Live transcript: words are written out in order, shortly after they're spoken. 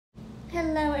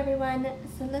Hello everyone,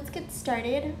 so let's get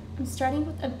started. I'm starting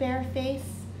with a bare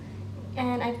face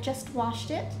and I've just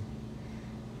washed it.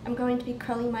 I'm going to be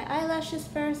curling my eyelashes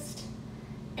first,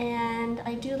 and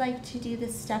I do like to do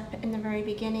this step in the very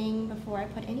beginning before I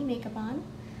put any makeup on.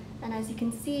 And as you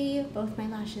can see, both my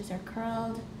lashes are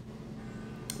curled.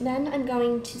 Then I'm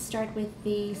going to start with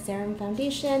the serum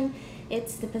foundation.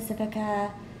 It's the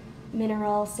Pacifica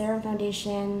Mineral Serum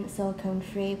Foundation, silicone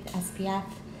free with SPF.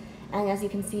 And as you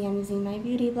can see, I'm using my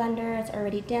beauty blender. It's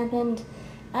already dampened,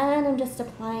 and I'm just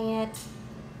applying it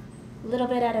a little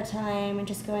bit at a time and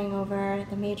just going over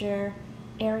the major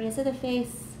areas of the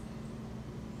face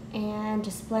and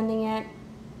just blending it,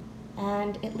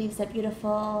 and it leaves that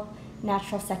beautiful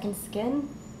natural second skin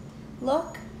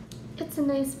look. It's a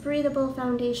nice breathable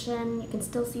foundation. You can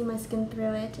still see my skin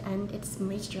through it, and it's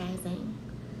moisturizing.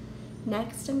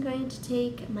 Next, I'm going to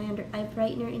take my under eye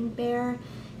brightener in Bare.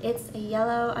 It's a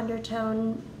yellow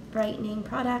undertone brightening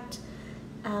product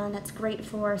that's great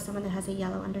for someone that has a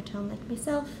yellow undertone like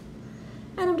myself.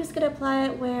 And I'm just going to apply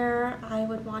it where I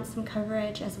would want some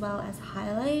coverage as well as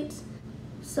highlight.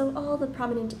 So all the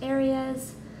prominent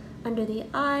areas under the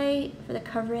eye for the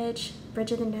coverage,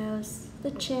 bridge of the nose,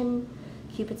 the chin,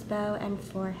 Cupid's bow, and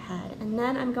forehead. And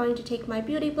then I'm going to take my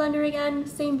beauty blender again,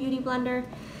 same beauty blender,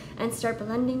 and start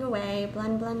blending away.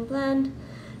 Blend, blend, blend.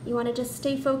 You want to just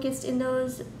stay focused in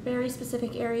those very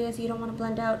specific areas. You don't want to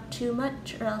blend out too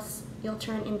much or else you'll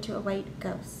turn into a white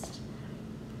ghost.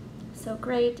 So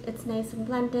great, it's nice and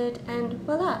blended, and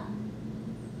voila.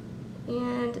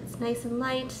 And it's nice and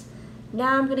light.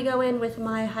 Now I'm going to go in with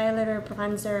my highlighter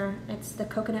bronzer. It's the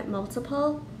Coconut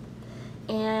Multiple.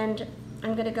 And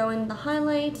I'm going to go in the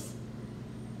highlight.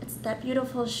 It's that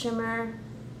beautiful shimmer.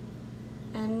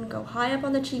 And go high up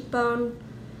on the cheekbone,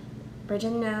 bridge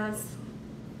of the nose.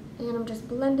 And I'm just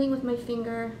blending with my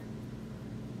finger.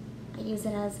 I use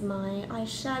it as my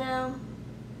eyeshadow.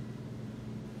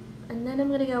 And then I'm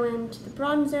going to go into the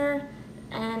bronzer,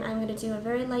 and I'm going to do a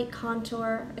very light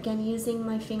contour, again using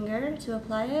my finger to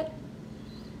apply it.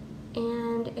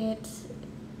 And it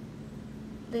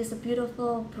leaves a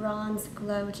beautiful bronze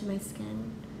glow to my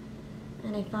skin.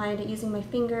 And I find that using my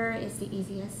finger is the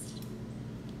easiest.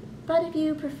 But if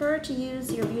you prefer to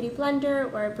use your beauty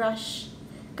blender or a brush,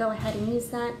 go ahead and use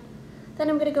that. Then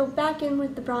I'm going to go back in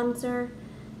with the bronzer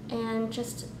and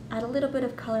just add a little bit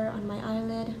of color on my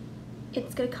eyelid.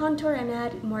 It's going to contour and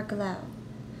add more glow.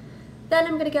 Then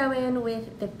I'm going to go in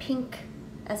with the pink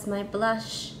as my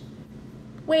blush.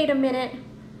 Wait a minute,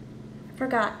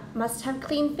 forgot, must have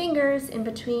clean fingers in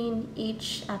between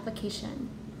each application.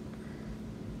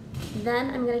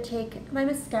 Then I'm going to take my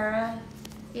mascara.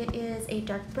 It is a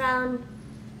dark brown,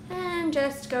 and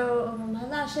just go over my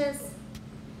lashes.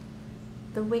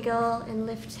 The wiggle and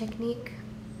lift technique,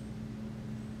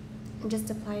 and just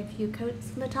apply a few coats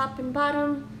from the top and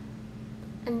bottom.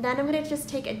 And then I'm going to just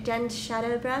take a dense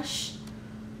shadow brush,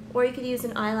 or you could use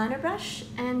an eyeliner brush,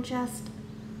 and just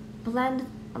blend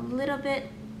a little bit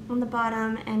on the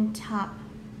bottom and top.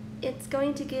 It's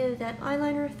going to give that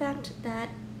eyeliner effect that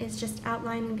is just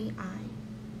outlining the eye,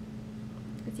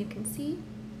 as you can see.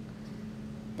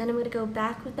 Then I'm going to go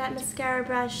back with that mascara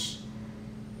brush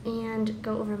and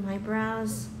go over my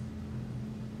brows.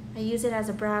 I use it as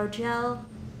a brow gel.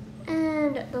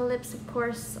 And the lips, of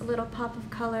course, a little pop of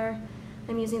color.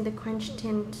 I'm using the Quench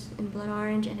tint in Blood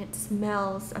Orange, and it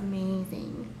smells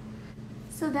amazing.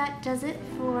 So that does it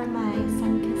for my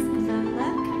Sun-Kissed Glow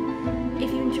look.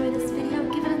 If you enjoyed this video,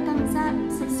 give it a thumbs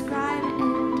up, subscribe,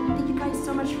 and thank you guys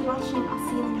so much for watching. I'll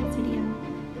see you in the next video.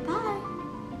 Bye!